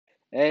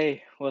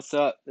Hey, what's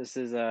up? This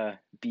is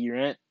B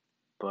Rent,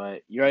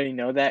 but you already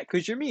know that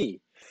because you're me.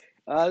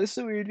 This is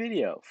a weird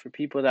video for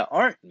people that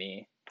aren't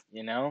me.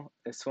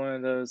 It's one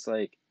of those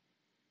like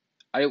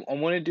I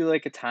want to do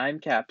like a time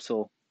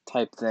capsule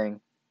type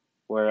thing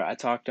where I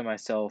talk to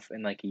myself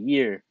in like a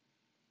year,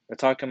 or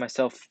talk to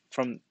myself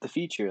from the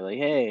future, like,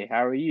 hey,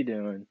 how are you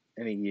doing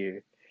in a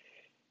year?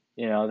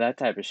 That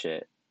type of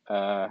shit.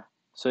 Uh,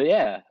 so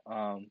yeah,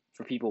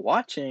 for people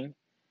watching,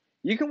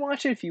 you can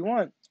watch it if you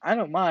want. I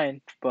don't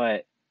mind,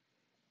 but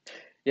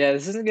yeah,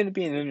 this isn't going to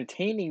be an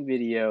entertaining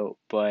video,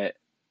 but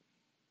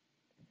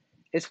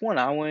it's one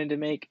I wanted to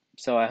make,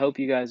 so I hope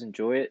you guys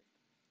enjoy it.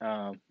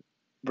 Um,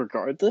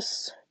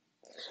 Regardless,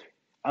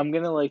 I'm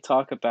gonna like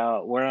talk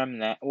about where I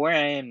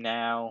am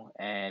now,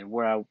 and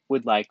where I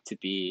would like to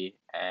be,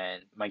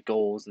 and my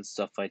goals and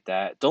stuff like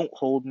that. Don't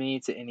hold me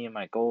to any of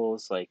my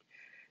goals. Like,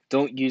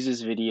 don't use this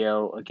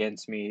video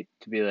against me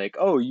to be like,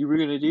 oh, you were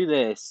gonna do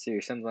this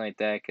or something like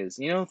that, because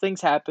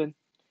things happen.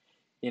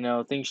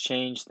 Things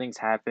change, things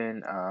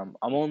happen. I'm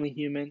only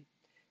human.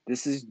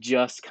 This is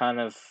just kind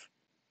of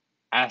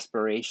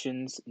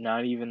aspirations,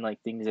 not even like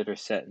things that are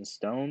set in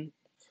stone.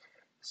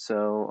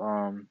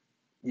 So,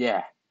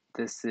 yeah,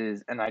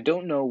 and I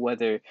don't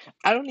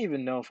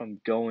even know if I'm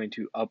going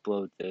to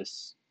upload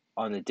this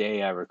on the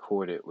day I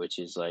record it, which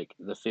is like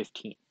the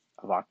 15th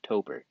of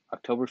October.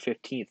 October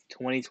 15th,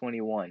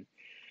 2021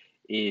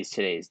 is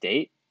today's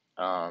date.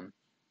 Um,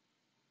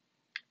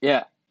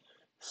 yeah,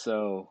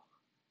 so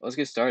let's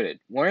get started.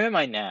 Where am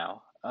I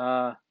now?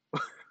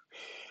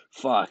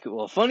 Fuck.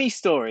 Well, funny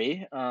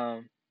story.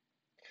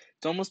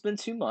 It's almost been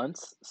 2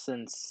 months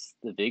since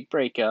the big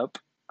breakup,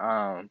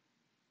 um,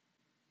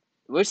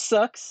 which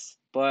sucks,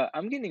 but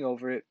I'm getting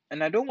over it,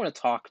 and I don't want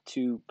to talk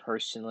too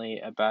personally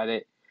about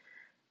it.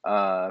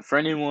 For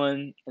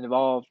anyone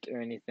involved or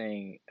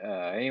anything,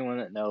 anyone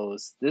that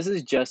knows, this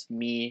is just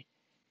me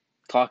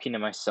talking to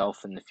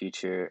myself in the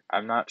future.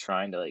 I'm not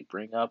trying to like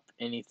bring up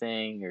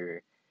anything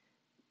or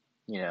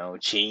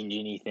change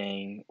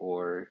anything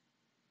or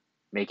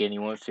make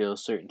anyone feel a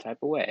certain type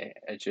of way.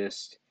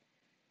 It's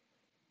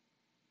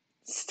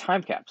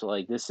time capsule.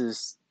 Like, this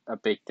is a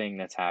big thing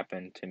that's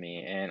happened to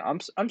me, and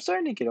I'm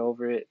starting to get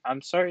over it.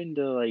 I'm starting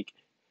to like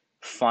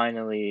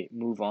finally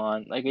move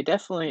on. Like, it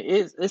definitely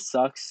is. It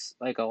sucks.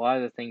 Like, a lot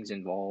of the things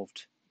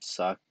involved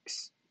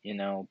sucks,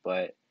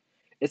 but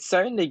it's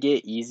starting to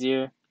get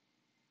easier,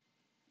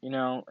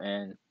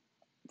 and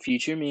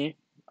future me,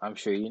 I'm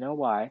sure you know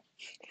why.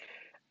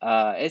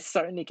 It's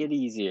starting to get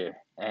easier,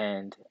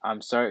 and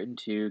I'm starting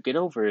to get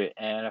over it,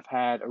 and I've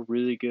had a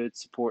really good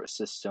support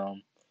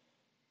system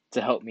to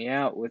help me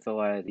out with a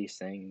lot of these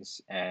things,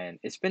 and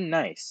it's been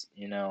nice.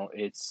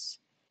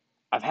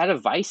 I've had a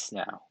vice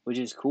now, which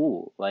is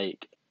cool.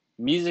 Like,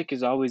 music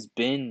has always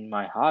been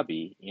my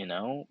hobby.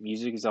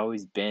 Music has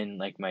always been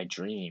like my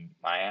dream,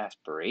 my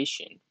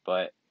aspiration,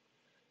 but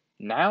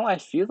now I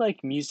feel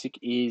like music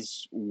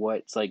is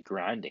what's like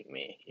grounding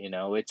me.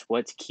 It's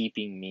what's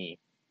keeping me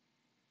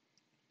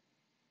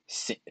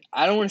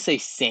I don't want to say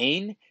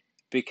sane,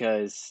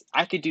 because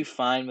I could do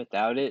fine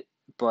without it,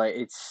 but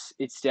it's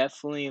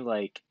definitely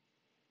like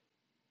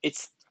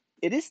it's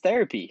it is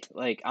therapy.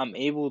 Like, I'm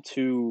able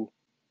to,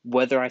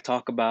 whether I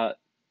talk about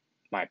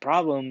my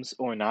problems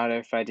or not, or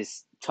if I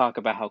just talk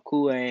about how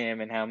cool I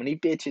am and how many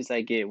bitches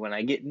I get when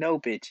I get no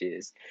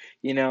bitches,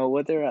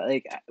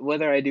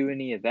 whether I do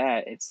any of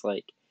that, it's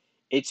like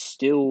it's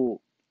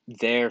still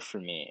there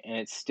for me, and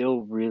it's still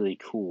really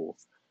cool.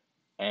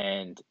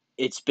 And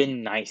it's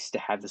been nice to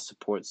have the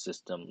support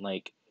system.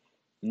 Like,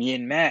 me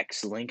and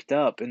Max linked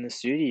up in the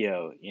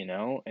studio,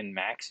 and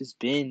Max has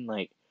been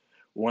like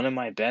one of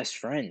my best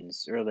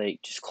friends, or like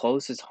just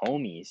closest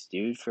homies,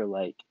 dude, for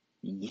like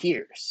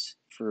years.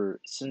 For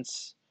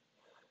since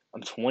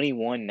I'm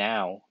 21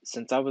 now,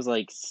 since I was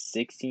like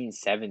 16,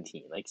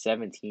 17, like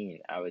 17,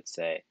 I would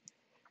say.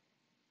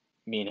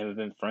 Me and him have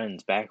been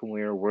friends back when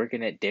we were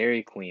working at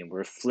Dairy Queen. We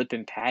were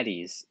flipping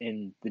patties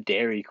in the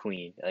Dairy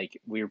Queen.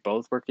 Like, we were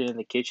both working in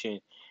the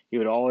kitchen. He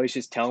would always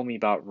just tell me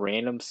about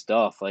random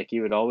stuff. Like, he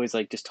would always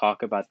like just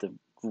talk about the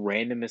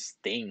randomest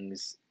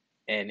things,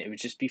 and it would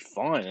just be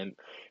fun. And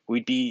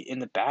we'd be in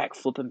the back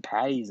flipping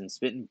patties and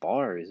spitting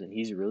bars. And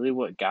he's really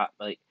what got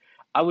like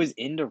I was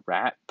into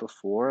rap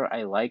before.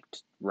 I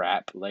liked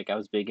rap. Like, I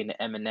was big into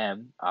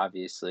Eminem,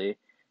 obviously,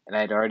 and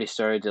I'd already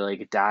started to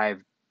like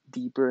dive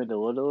deeper into a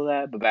little of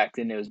that, but back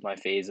then it was my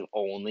phase of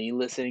only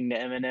listening to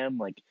Eminem.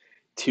 Like,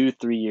 2,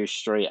 3 years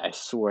straight, I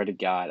swear to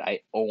God,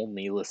 I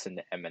only listened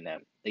to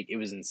Eminem. Like, it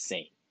was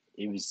insane.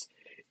 It was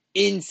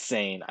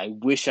insane. I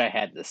wish I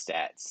had the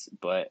stats,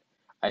 but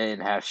I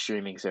didn't have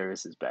streaming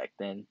services back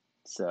then,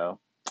 so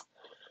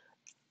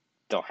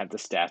don't have the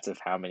stats of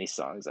how many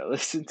songs I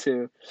listened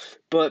to.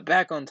 But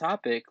back on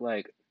topic,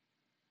 like,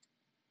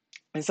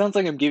 it sounds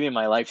like I'm giving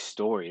my life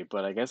story,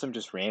 but I guess I'm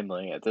just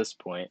rambling at this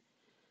point.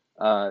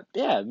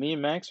 Yeah, me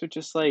and Max would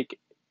just like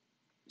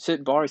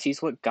sit bars.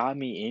 He's what got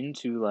me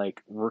into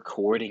like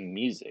recording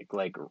music.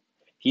 Like,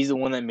 he's the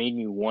one that made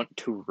me want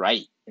to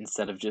write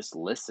instead of just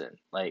listen.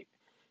 Like,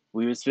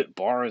 we would spit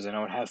bars and I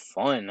would have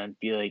fun. I'd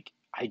be like,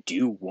 I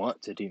do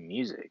want to do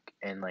music.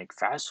 And like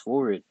fast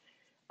forward,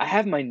 I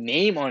have my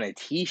name on a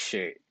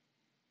t-shirt.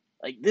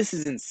 Like this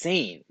is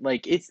insane.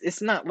 Like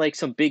it's not like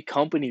some big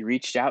company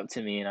reached out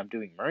to me and I'm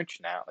doing merch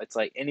now. It's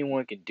like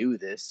anyone can do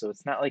this. So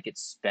it's not like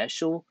it's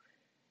special.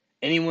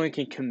 Anyone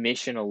can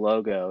commission a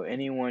logo.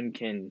 Anyone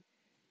can,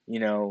 you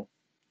know,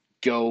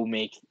 go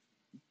make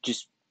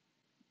just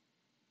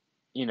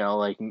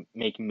like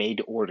make made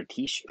to order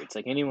t-shirts.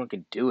 Like anyone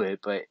could do it,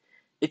 but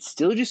it's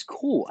still just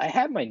cool. I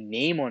have my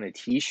name on a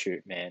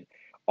t-shirt, man.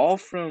 All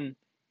from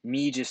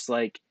me just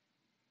like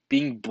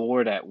being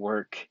bored at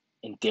work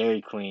in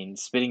Dairy Queen,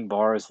 spitting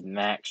bars with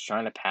Max,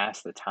 trying to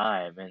pass the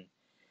time. And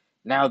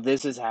now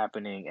this is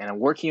happening, and I'm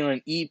working on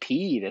an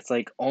EP that's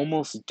like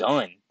almost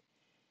done.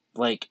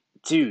 Like,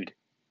 dude,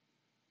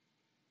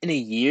 in a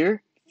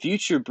year,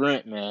 future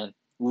Brent, man,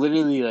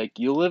 literally, like,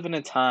 you'll live in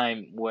a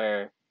time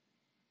where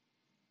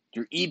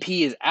your EP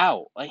is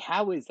out. Like,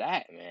 how is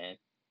that, man?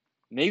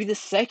 Maybe the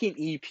second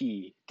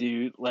EP,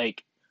 dude.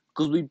 Like,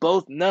 because we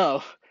both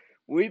know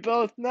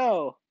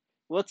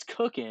what's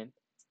cooking.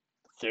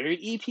 Third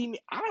EP,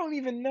 I don't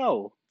even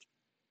know.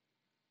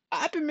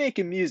 I've been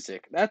making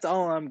music. That's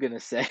all I'm gonna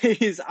say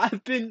is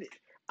I've been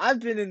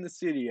in the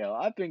studio.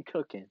 I've been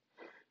cooking.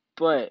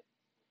 But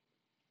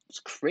it's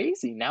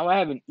crazy. Now I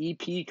have an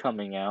EP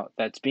coming out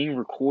that's being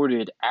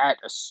recorded at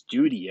a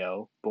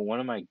studio, but one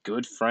of my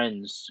good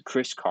friends,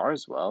 Chris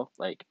Carswell,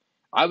 like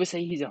I would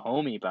say he's a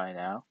homie by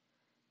now.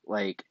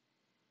 Like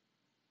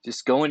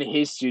just going to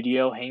his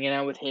studio, hanging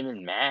out with him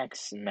and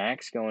Max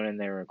going in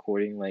there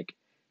recording, like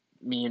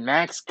me and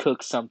Max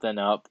cook something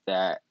up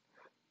that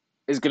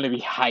is gonna be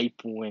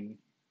hype when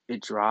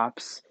it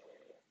drops.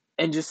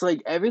 And just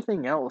like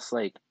everything else,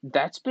 like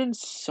that's been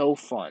so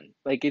fun.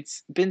 Like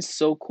it's been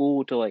so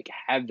cool to like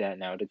have that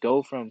now, to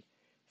go from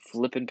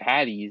flipping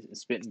patties and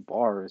spitting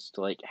bars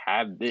to like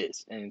have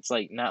this. And it's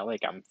like not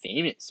like I'm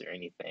famous or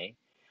anything,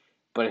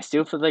 but I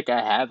still feel like I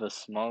have a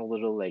small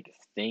little like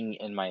thing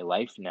in my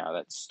life now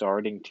that's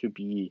starting to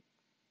be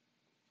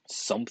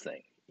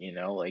something,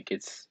 like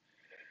it's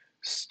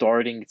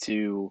starting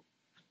to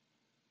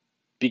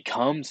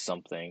become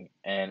something,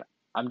 and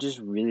I'm just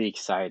really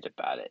excited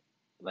about it.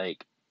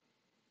 Like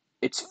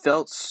it's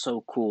felt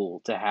so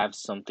cool to have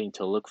something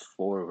to look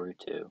forward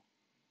to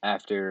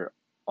after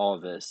all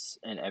this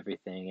and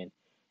everything, and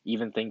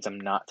even things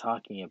I'm not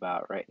talking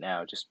about right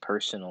now, just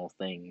personal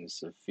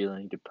things of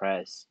feeling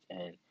depressed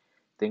and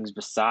things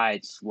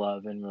besides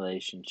love and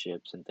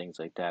relationships and things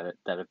like that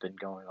have been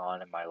going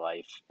on in my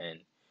life, and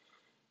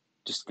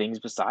just things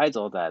besides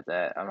all that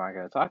I'm not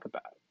going to talk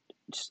about.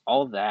 Just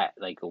all that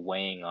like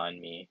weighing on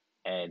me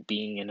and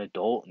being an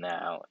adult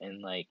now,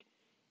 and like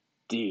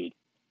dude,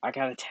 I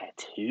got a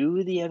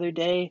tattoo the other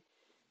day.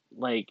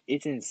 Like,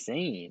 it's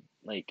insane.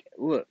 Like,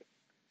 look,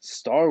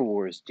 Star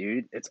Wars,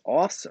 dude. It's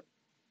awesome.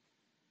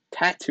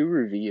 Tattoo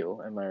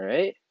reveal, am I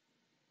right?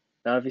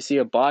 Now, if you see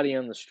a body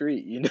on the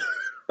street,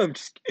 I'm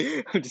just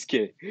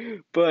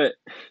kidding. But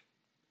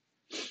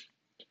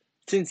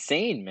it's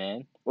insane,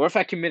 man. Or if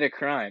I commit a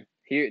crime,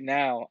 here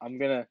now, I'm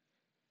gonna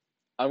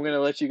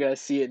let you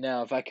guys see it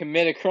now. If I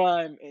commit a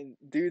crime and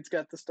dude's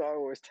got the Star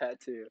Wars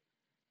tattoo,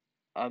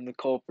 I'm the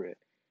culprit.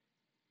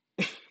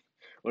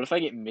 What if I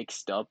get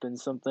mixed up in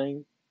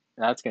something?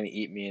 That's gonna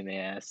eat me in the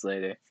ass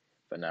later.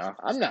 But no,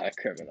 I'm not a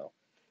criminal.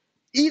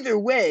 Either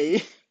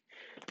way,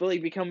 but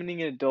like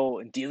becoming an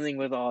adult and dealing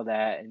with all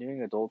that and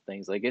doing adult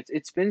things, like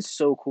it's been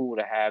so cool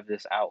to have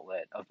this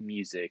outlet of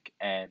music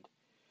and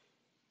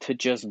to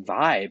just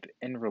vibe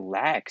and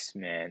relax,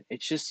 man.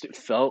 It just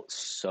felt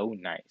so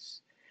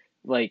nice.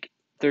 Like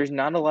there's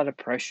not a lot of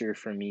pressure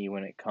for me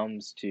when it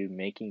comes to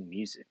making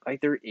music. Like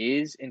there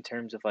is in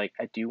terms of like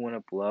I do want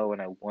to blow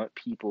and I want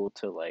people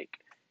to like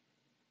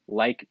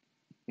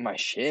my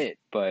shit,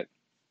 but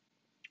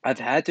I've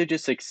had to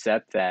just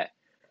accept that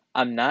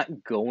I'm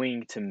not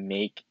going to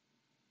make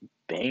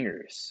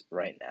bangers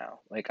right now.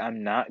 Like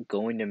I'm not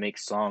going to make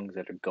songs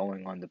that are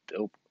going on the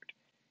Billboard,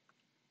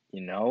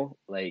 you know?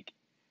 Like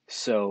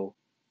so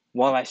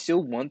while I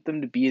still want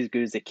them to be as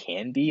good as they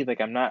can be, like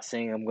I'm not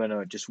saying I'm going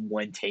to just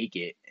one take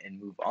it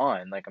and move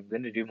on. Like I'm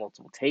going to do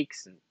multiple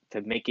takes and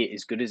to make it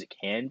as good as it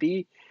can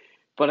be.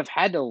 But I've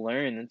had to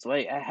learn. It's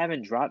like I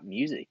haven't dropped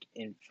music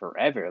in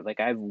forever.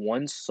 Like I have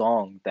one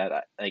song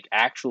that like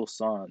actual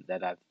song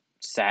that I've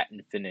sat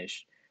and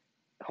finished,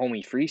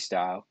 homie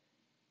freestyle.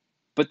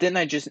 But then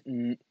I just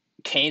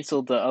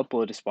canceled the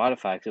upload to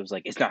Spotify because it was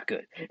like it's not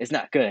good. It's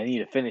not good. I need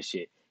to finish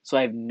it. So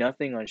I have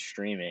nothing on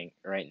streaming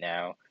right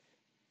now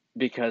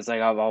because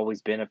like I've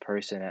always been a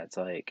person that's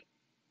like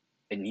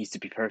it needs to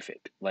be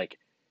perfect. Like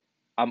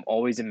I'm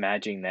always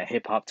imagining that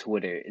hip hop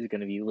Twitter is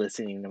gonna be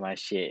listening to my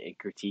shit and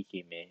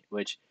critiquing me,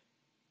 which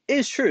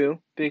is true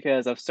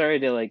because I've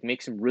started to like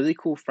make some really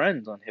cool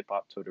friends on hip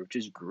hop Twitter, which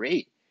is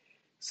great.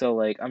 So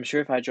like I'm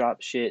sure if I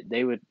drop shit,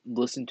 they would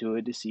listen to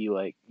it to see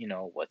like,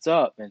 what's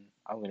up, and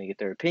I'm gonna get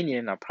their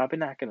opinion. I'm probably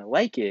not gonna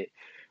like it.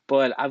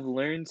 But I've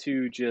learned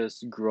to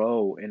just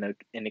grow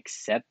and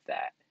accept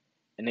that.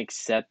 And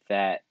accept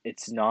that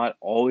it's not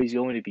always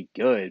going to be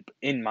good.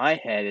 In my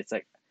head, it's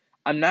like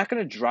I'm not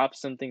gonna drop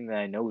something that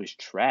I know is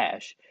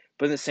trash,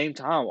 but at the same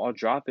time, I'll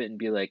drop it and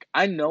be like,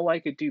 I know I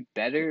could do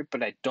better,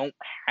 but I don't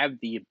have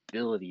the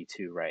ability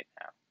to right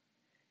now,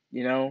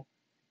 you know?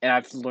 And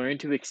I've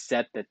learned to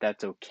accept that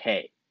that's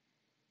okay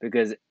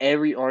because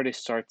every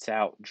artist starts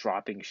out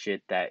dropping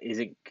shit that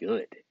isn't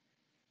good,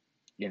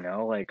 you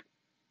know? Like,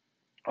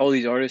 all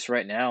these artists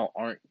right now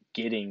aren't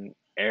getting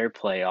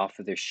airplay off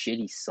of their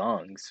shitty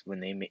songs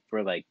when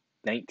were like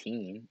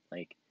 19,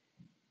 like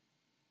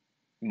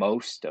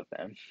most of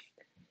them.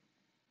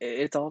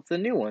 It's all the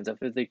new ones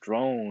after they've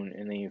grown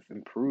and they've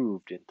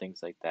improved and things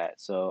like that.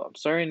 So I'm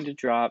starting to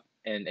drop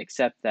and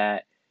accept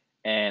that.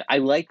 And I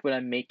like what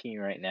I'm making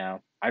right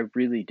now. I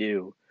really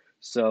do.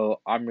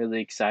 So I'm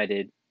really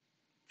excited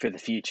for the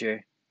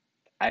future.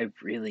 I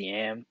really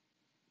am.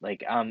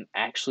 Like, I'm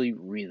actually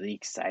really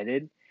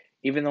excited,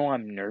 even though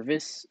I'm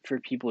nervous for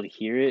people to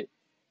hear it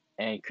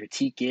and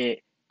critique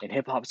it and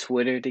hip hop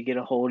Twitter to get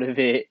a hold of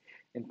it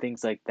and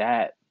things like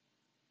that.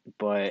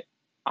 But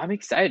I'm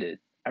excited.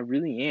 I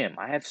really am.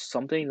 I have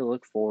something to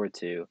look forward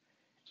to,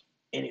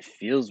 and it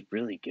feels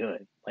really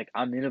good. Like,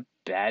 I'm in a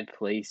bad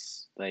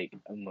place, like,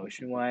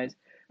 emotion wise,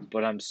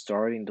 but I'm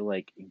starting to,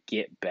 like,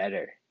 get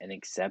better and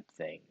accept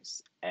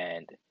things.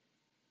 And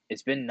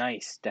it's been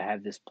nice to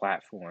have this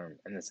platform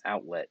and this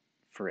outlet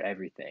for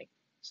everything.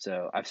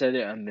 So I've said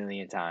it a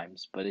million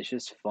times, but it's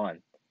just fun.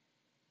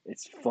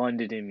 It's fun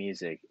to do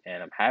music,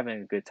 and I'm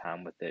having a good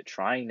time with it,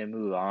 trying to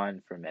move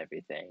on from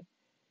everything.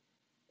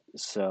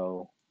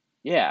 So,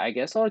 yeah, I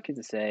guess all I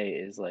could say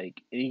is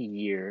like in a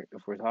year,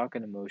 if we're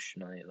talking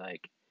emotionally,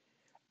 like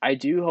I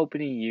do hope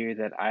in a year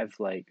that I've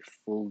like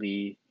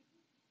fully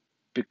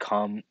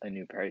become a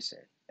new person.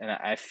 And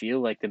I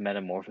feel like the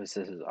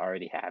metamorphosis is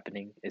already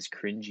happening. As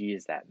cringy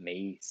as that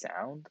may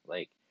sound,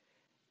 like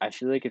I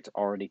feel like it's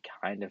already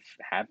kind of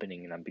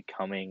happening and I'm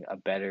becoming a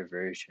better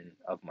version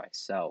of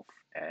myself.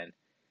 And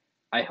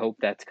I hope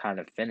that's kind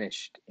of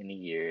finished in a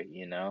year,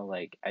 you know?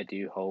 Like I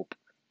do hope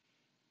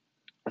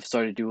I've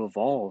started to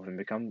evolve and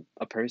become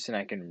a person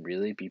I can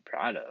really be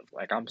proud of.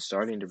 Like, I'm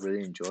starting to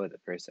really enjoy the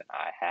person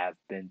I have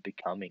been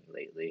becoming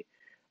lately.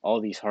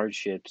 All these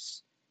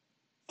hardships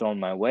thrown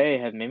my way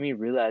have made me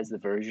realize the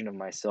version of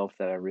myself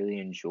that I really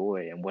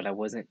enjoy and what I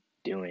wasn't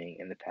doing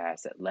in the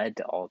past that led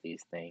to all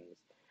these things.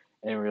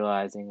 And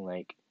realizing,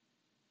 like,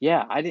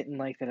 yeah, I didn't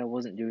like that I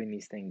wasn't doing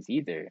these things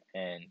either.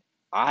 And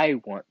I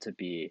want to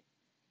be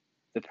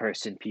the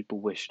person people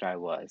wished I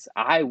was.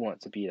 I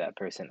want to be that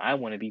person. I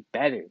want to be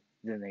better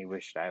than they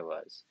wished I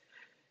was.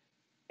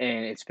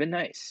 And it's been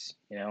nice,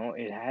 you know,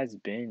 it has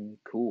been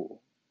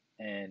cool.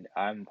 And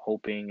I'm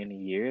hoping in a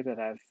year that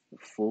I've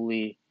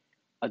fully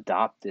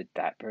adopted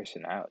that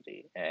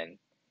personality and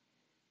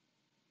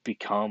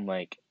become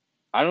like,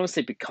 I don't want to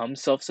say become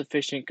self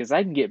sufficient because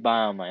I can get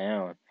by on my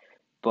own,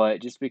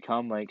 but just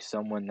become like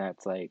someone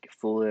that's like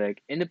fully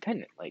like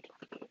independent. Like,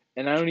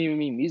 and I don't even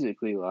mean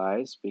musically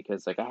wise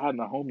because like I have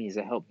my homies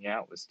that help me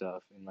out with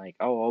stuff and like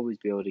I'll always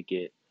be able to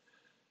get,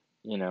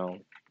 you know,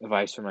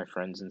 advice from my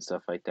friends and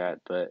stuff like that.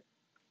 But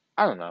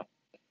I don't know.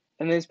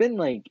 And there's been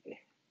like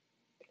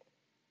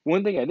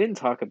one thing I didn't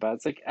talk about,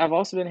 it's like I've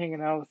also been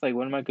hanging out with like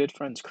one of my good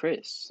friends,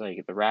 Chris,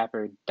 like the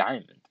rapper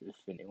Diamond. If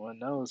anyone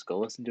knows, go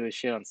listen to his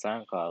shit on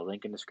SoundCloud,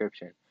 link in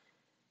description.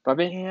 But I've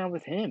been hanging out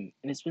with him,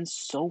 and it's been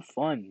so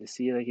fun to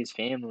see like his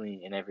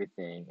family and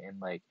everything, and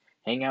like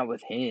hang out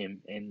with him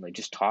and like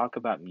just talk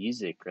about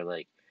music or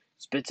like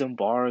spit some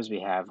bars we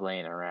have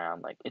laying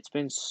around. Like it's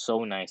been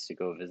so nice to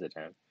go visit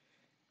him,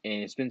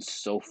 and it's been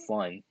so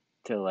fun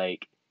to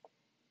like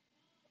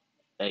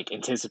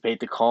anticipate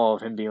the call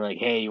of him being like,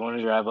 "Hey, you want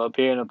to drive up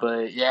here?" And I'm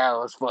like, "Yeah,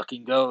 let's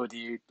fucking go,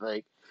 dude!"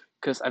 Like,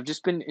 cause I've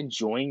just been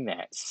enjoying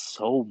that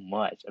so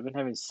much. I've been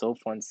having so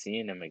fun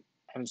seeing him, like,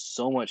 having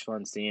so much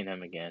fun seeing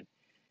him again.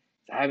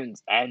 I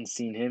hadn't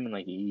seen him in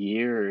like a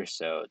year or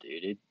so,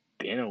 dude. It'd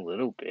been a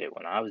little bit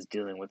when I was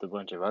dealing with a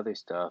bunch of other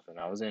stuff, and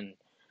I was in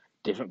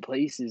different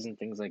places and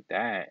things like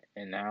that.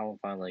 And now I'm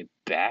finally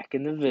back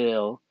in the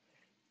Ville,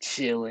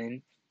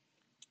 chilling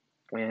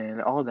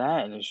and all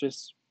that, and it's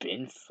just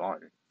been fun.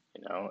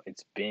 You know,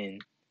 it's been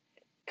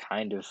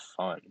kind of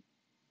fun.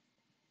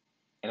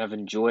 And I've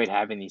enjoyed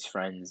having these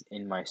friends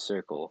in my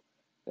circle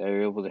that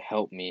are able to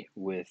help me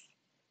with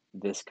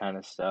this kind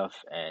of stuff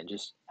and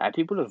just have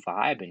people to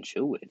vibe and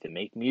chill with and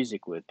make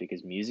music with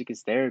because music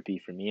is therapy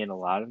for me and a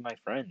lot of my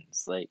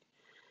friends. Like,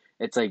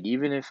 it's like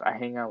even if I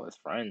hang out with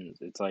friends,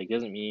 it's like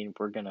doesn't mean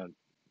we're gonna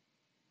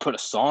put a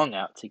song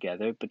out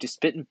together, but just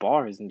spitting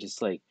bars and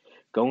just like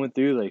going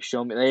through like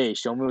show me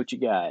what you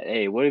got.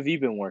 Hey, what have you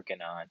been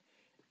working on?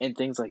 And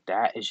things like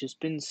that. It's just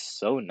been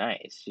so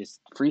nice.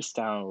 Just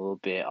freestyling a little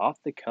bit off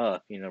the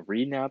cuff, you know,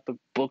 reading out the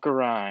book of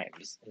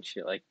rhymes and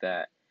shit like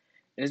that.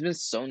 And it's been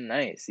so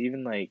nice.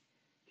 Even like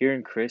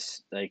hearing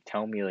Chris like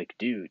tell me like,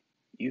 dude,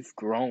 you've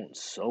grown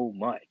so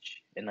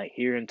much. And like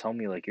hearing tell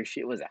me like your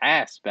shit was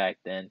ass back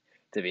then,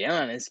 to be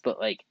honest,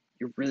 but like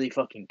you're really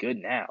fucking good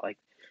now. Like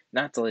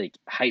not to like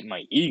hype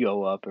my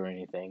ego up or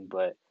anything,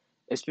 but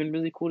it's been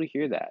really cool to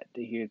hear that.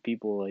 To hear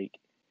people like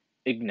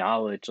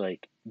acknowledge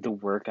like the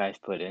work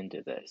I've put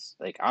into this.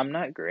 Like I'm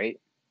not great.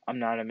 I'm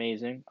not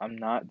amazing. I'm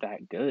not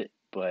that good.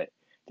 But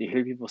to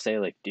hear people say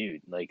like,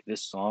 dude, like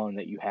this song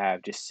that you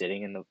have just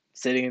sitting in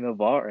the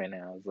vault right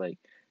now is like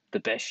the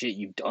best shit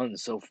you've done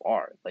so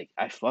far. Like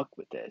I fuck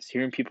with this.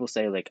 Hearing people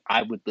say like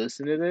I would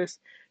listen to this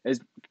has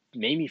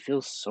made me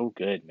feel so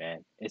good,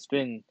 man. It's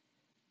been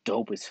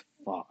dope as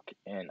fuck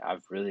and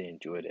I've really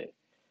enjoyed it.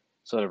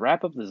 So to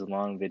wrap up this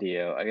long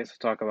video, I guess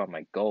we'll talk about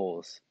my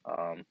goals.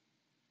 I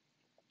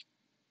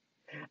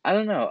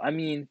don't know. I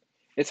mean,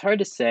 it's hard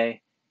to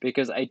say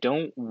because I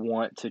don't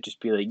want to just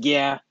be like,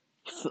 yeah,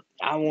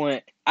 I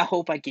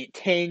hope I get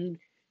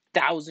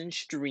 10,000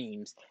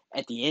 streams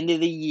at the end of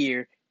the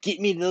year. Get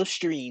me those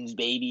streams,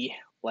 baby.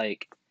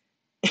 Like,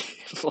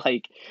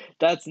 like,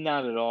 that's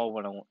not at all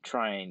what I'm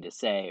trying to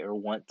say or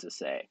want to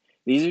say.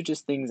 These are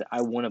just things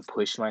I want to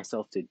push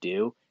myself to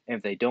do. And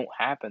if they don't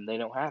happen, they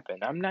don't happen.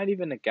 I'm not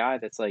even a guy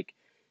that's like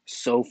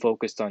so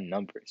focused on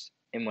numbers.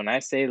 And when I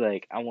say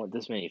like I want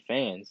this many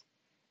fans,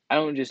 I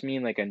don't just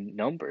mean like a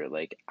number.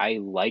 Like I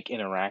like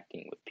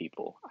interacting with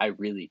people. I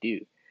really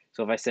do.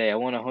 So if I say I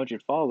want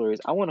 100 followers,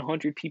 I want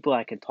 100 people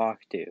I can talk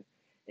to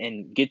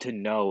and get to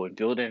know and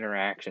build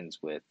interactions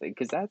with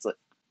because that's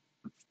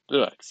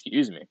like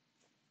excuse me.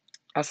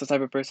 That's the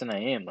type of person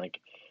I am. Like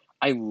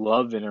I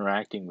love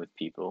interacting with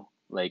people.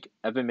 Like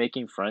I've been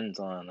making friends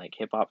on like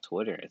hip hop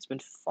Twitter. It's been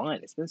fun.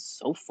 It's been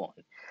so fun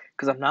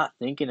because I'm not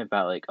thinking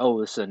about like,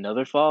 oh, this is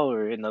another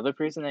follower, another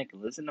person that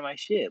can listen to my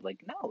shit.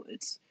 Like no,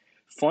 it's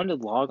fun to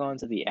log on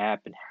to the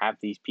app and have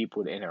these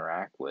people to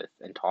interact with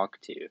and talk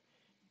to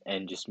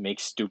and just make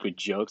stupid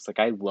jokes. Like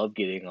I love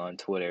getting on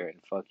Twitter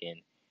and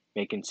fucking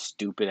making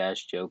stupid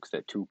ass jokes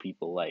that two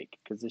people like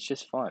because it's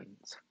just fun.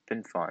 It's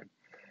been fun.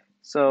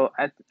 So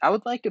I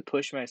would like to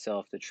push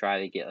myself to try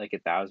to get like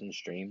 1,000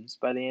 streams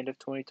by the end of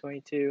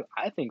 2022.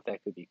 I think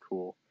that could be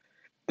cool.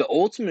 The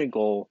ultimate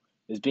goal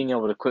is being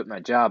able to quit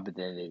my job at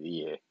the end of the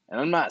year. And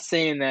I'm not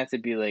saying that to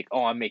be like,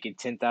 oh, I'm making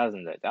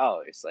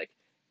 $10,000. Like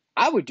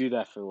I would do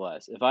that for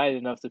less. If I had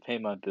enough to pay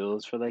my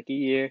bills for like a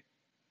year,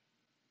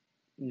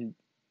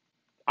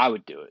 I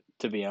would do it,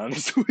 to be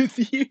honest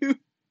with you.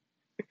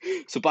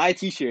 So buy a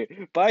t-shirt.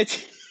 Buy a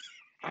t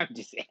I'm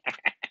just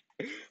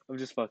I'm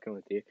just fucking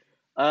with you.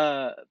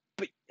 Uh,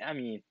 but I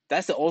mean,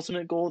 that's the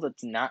ultimate goal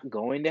that's not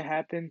going to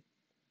happen.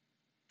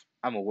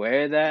 I'm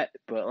aware of that,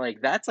 but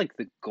like that's like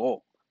the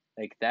goal.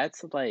 Like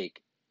that's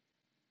like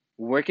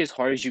work as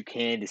hard as you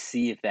can to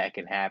see if that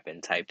can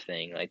happen type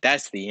thing. Like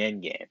that's the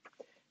end game.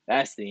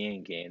 That's the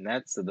end game.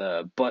 That's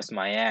the bust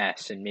my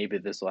ass and maybe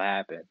this will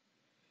happen.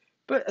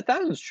 But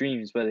 1,000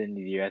 streams by the end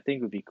of the year, I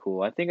think would be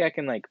cool. I think I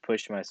can like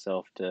push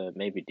myself to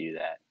maybe do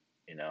that.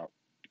 You know,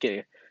 get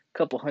a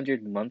couple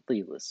hundred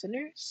monthly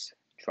listeners,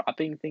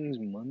 dropping things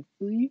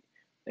monthly,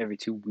 every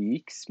 2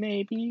 weeks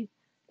maybe.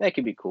 That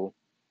could be cool.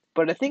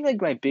 But I think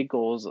like my big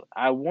goals,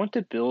 I want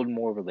to build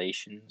more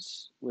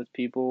relations with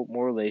people,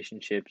 more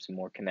relationships,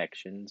 more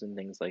connections, and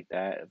things like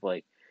that. Of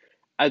like,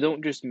 I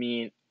don't just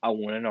mean I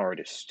want an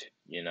artist.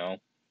 You know,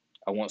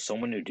 I want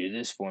someone to do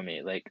this for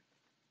me. Like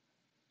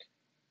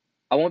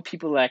I want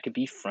people that I could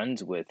be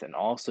friends with and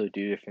also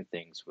do different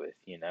things with,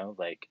 you know?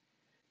 Like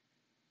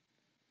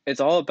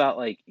it's all about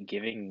like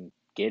giving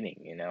getting,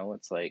 you know?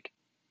 It's like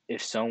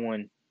if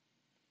someone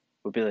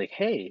would be like,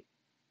 "Hey,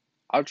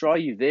 I'll draw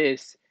you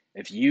this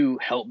if you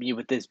help me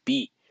with this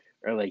beat,"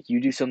 or like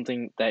you do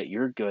something that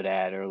you're good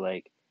at, or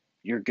like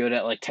you're good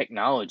at like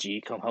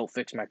technology, come help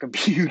fix my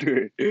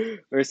computer,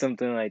 or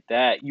something like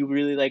that. You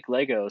really like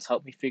Legos,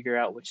 help me figure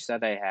out which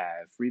set I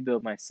have,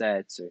 rebuild my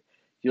sets, or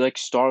you like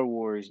Star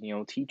Wars, you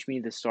know, teach me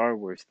the Star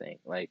Wars thing.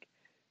 Like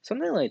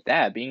something like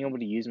that, being able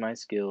to use my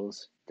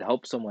skills to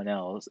help someone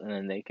else and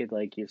then they could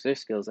like use their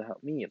skills to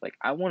help me. Like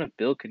I want to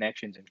build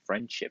connections and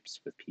friendships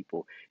with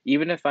people,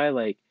 even if I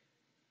like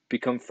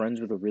become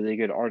friends with a really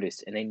good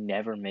artist and they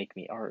never make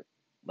me art.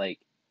 Like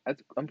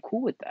I'm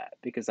cool with that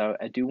because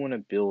I do want to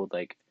build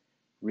like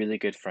really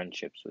good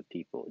friendships with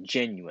people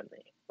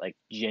genuinely. Like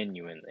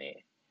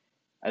genuinely.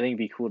 I think it'd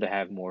be cool to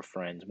have more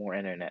friends, more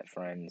internet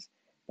friends,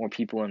 more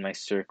people in my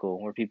circle,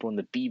 more people in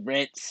the Be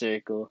Rent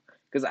circle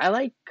because I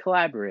like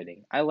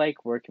collaborating. I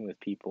like working with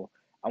people.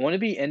 I want to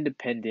be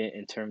independent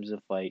in terms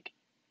of like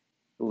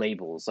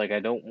labels. Like I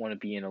don't want to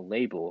be in a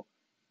label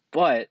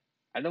but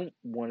I don't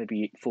want to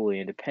be fully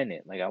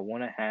independent. Like I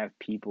want to have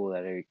people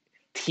that are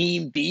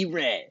team B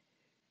Rent,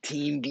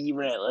 team B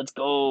Rent. Let's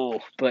go.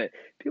 But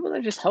people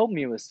that just help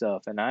me with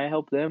stuff, and I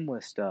help them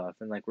with stuff,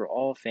 and like we're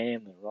all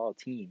family, we're all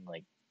a team.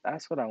 Like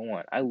that's what I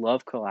want. I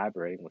love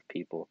collaborating with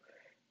people.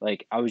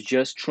 Like I was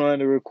just trying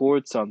to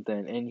record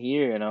something in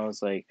here, and I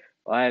was like,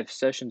 well, I have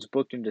sessions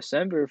booked in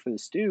December for the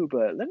stew,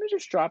 but let me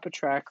just drop a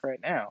track right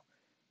now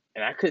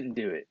and I couldn't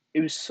do it.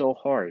 It was so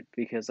hard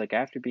because like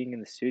after being in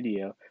the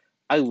studio,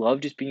 I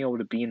love just being able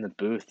to be in the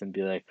booth and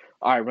be like,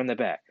 all right, run that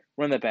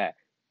back,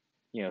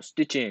 you know,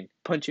 stitch in,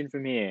 punch in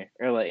from here,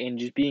 or like, and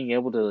just being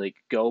able to like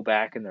go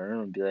back in the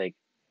room and be like,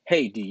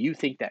 hey, do you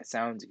think that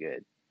sounds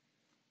good?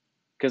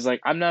 Because like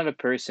I'm not a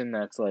person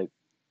that's like,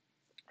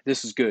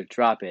 this is good,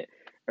 drop it,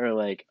 or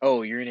like,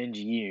 oh, you're an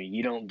engineer,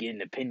 you don't get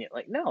an opinion.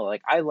 Like no,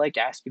 like I like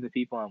asking the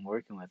people I'm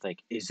working with, like,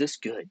 is this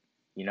good?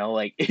 You know,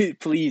 like,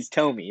 please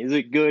tell me, is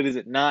it good? Is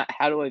it not?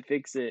 How do I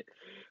fix it?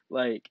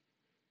 Like,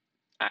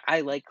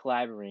 I like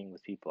collaborating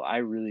with people. I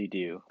really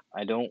do.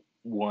 I don't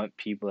want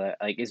people that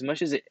like as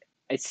much as it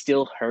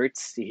still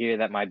hurts to hear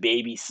that my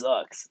baby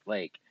sucks.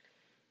 Like,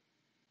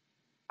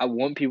 I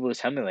want people to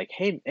tell me like,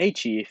 hey,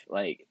 chief,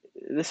 like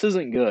this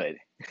isn't good.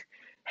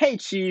 Hey,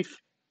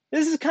 chief,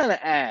 this is kind of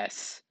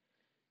ass.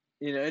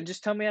 You know, and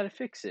just tell me how to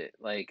fix it.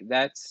 Like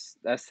that's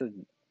the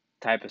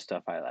type of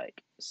stuff I like.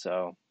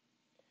 So,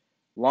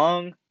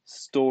 long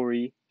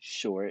story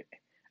short,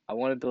 I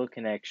want to build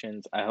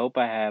connections. I hope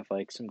I have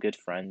like some good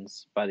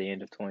friends by the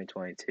end of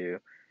 2022.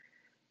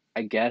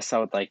 I guess I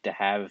would like to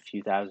have a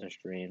few thousand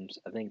streams.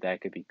 I think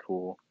that could be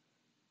cool.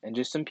 And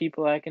just some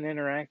people I can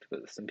interact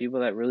with. Some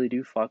people that really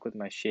do fuck with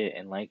my shit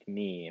and like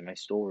me and my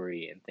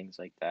story and things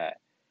like that.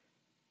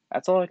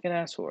 That's all I can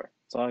ask for.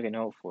 That's all I can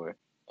hope for.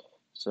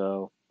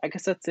 So I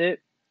guess that's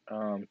it.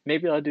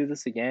 Maybe I'll do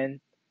this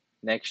again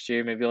next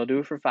year. Maybe I'll do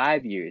it for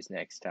 5 years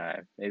next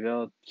time. Maybe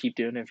I'll keep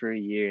doing it for a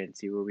year and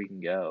see where we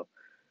can go.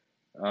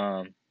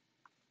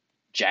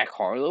 Jack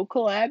Harlow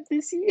collab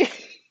this year?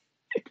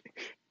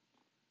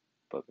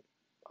 but,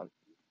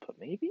 but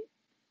maybe?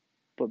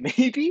 But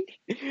maybe,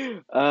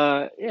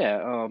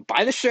 yeah,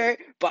 buy the shirt,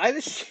 buy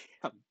the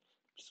I'm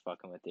just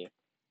fucking with you,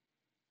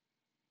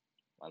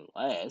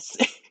 unless,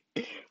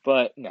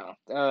 but no,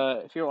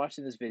 if you're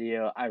watching this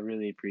video, I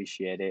really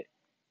appreciate it.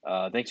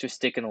 Thanks for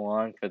sticking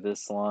along for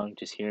this long,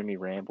 just hearing me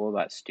ramble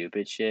about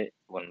stupid shit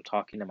when I'm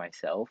talking to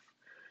myself.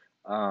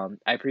 I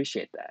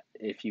appreciate that.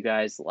 If you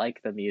guys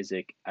like the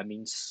music, it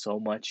means so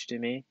much to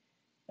me,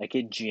 like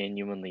it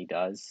genuinely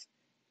does.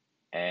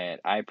 And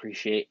I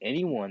appreciate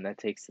anyone that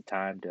takes the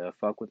time to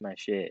fuck with my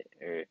shit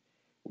or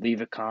leave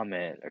a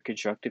comment or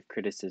constructive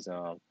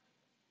criticism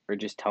or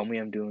just tell me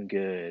I'm doing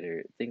good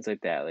or things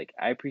like that. Like,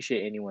 I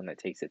appreciate anyone that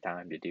takes the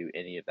time to do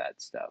any of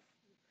that stuff.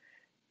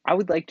 I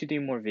would like to do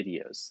more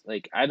videos.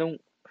 Like,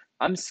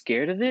 I'm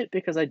scared of it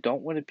because I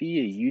don't want to be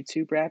a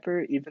YouTube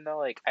rapper, even though,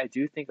 like, I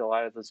do think a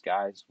lot of those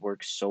guys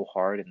work so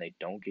hard and they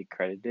don't get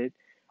credited.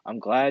 I'm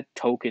glad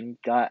Token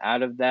got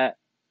out of that,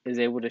 is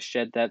able to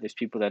shed that. There's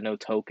people that know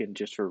Token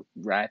just for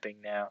rapping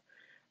now.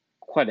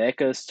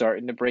 Quadeka is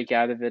starting to break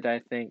out of it,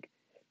 I think.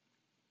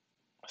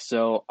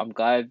 So I'm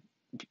glad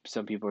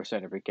some people are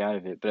starting to break out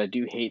of it, but I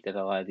do hate that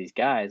a lot of these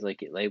guys like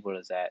get labeled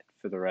as that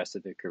for the rest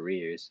of their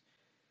careers.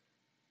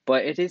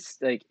 But it is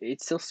like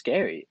it's still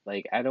scary.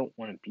 Like I don't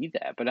want to be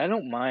that, but I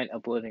don't mind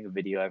uploading a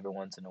video every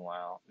once in a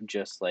while,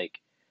 just like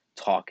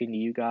talking to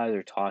you guys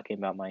or talking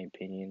about my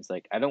opinions.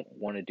 Like I don't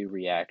want to do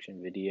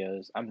reaction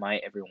videos. I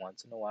might every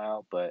once in a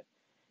while, but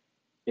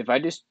if I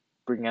just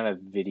bring out a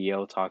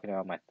video talking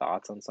about my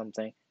thoughts on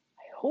something,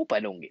 I hope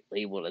I don't get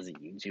labeled as a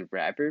YouTube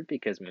rapper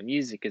because my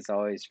music is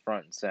always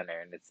front and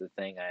center and it's the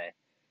thing I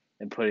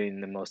am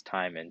putting the most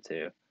time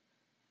into.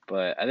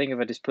 But I think if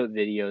I just put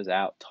videos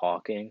out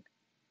talking,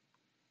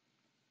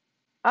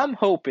 I'm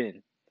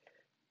hoping,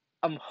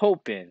 I'm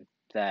hoping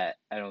that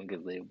I don't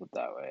get labeled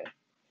that way.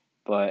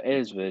 But it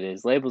is what it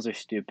is. Labels are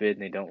stupid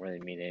and they don't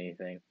really mean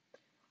anything.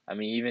 I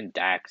mean, even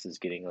Dax is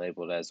getting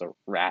labeled as a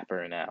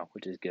rapper now,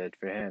 which is good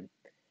for him.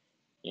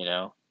 You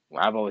know,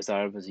 I've always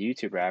thought of him as a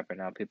YouTube rapper.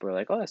 Now people are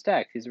like, "Oh, that's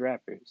Dax. He's a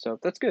rapper." So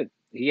that's good.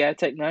 He had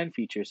Tech Nine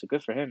feature, so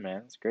good for him, man.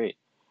 That's great.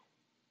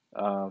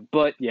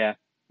 But yeah,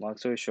 long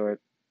story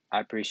short, I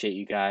appreciate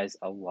you guys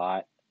a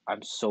lot.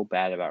 I'm so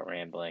bad about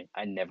rambling.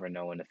 I never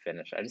know when to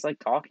finish. I just like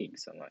talking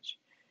so much.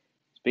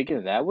 Speaking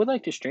of that, I would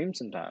like to stream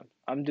sometime.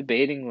 I'm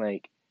debating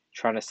like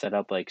trying to set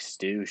up like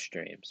stew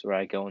streams where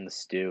I go in the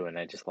stew and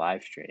I just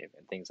live stream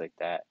and things like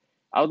that.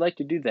 I would like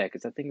to do that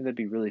because I think that'd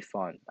be really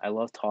fun. I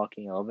love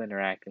talking. I love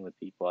interacting with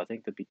people. I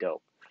think that'd be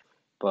dope.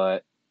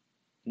 But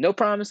no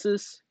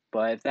promises.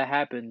 But if that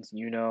happens,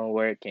 you know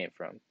where it came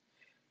from.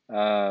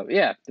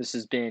 Yeah, this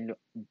has been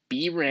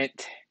B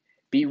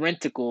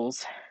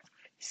Renticles,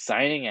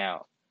 signing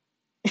out.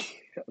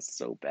 That was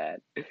so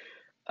bad.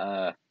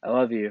 I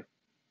love you.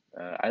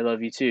 I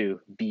love you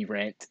too, B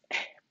Rent.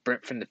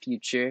 Brent from the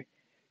future.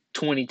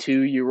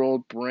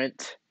 22-year-old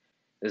Brent.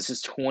 This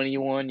is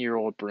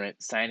 21-year-old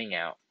Brent signing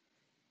out.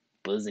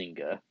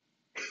 Bazinga.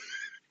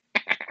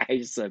 I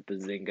just said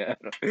bazinga.